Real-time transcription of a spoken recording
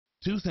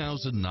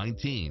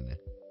2019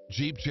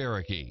 Jeep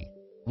Cherokee.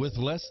 With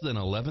less than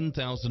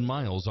 11,000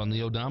 miles on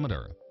the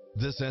odometer,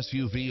 this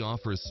SUV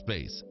offers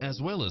space as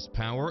well as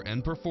power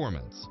and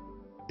performance.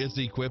 It's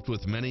equipped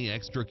with many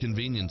extra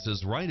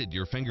conveniences right at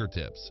your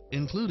fingertips,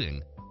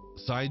 including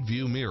side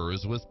view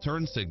mirrors with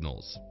turn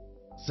signals,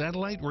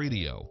 satellite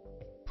radio,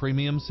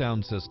 premium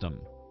sound system,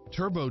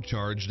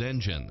 turbocharged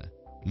engine,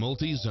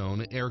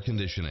 multi-zone air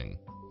conditioning,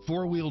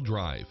 four-wheel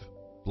drive,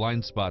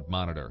 blind spot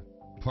monitor,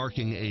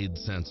 parking aid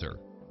sensor,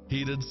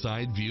 heated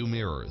side view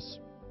mirrors,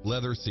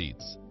 leather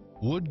seats,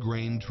 wood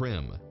grain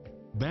trim,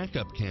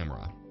 backup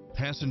camera,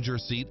 passenger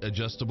seat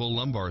adjustable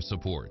lumbar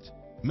support,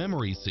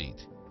 memory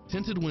seat,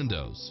 tinted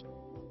windows.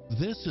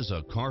 This is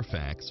a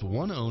Carfax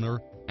one-owner,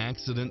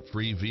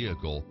 accident-free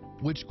vehicle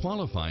which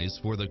qualifies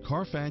for the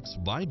Carfax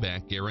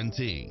buyback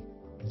guarantee.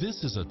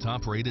 This is a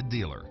top-rated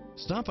dealer.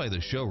 Stop by the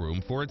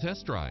showroom for a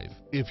test drive.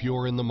 If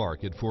you're in the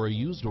market for a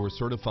used or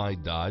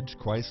certified Dodge,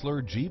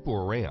 Chrysler, Jeep,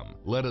 or Ram,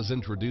 let us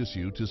introduce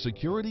you to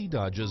Security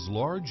Dodge's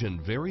large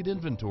and varied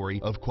inventory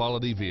of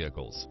quality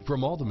vehicles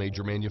from all the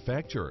major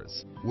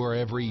manufacturers, where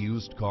every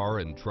used car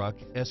and truck,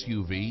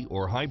 SUV,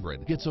 or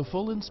hybrid gets a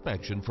full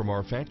inspection from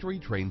our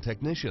factory-trained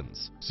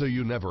technicians, so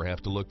you never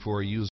have to look for a used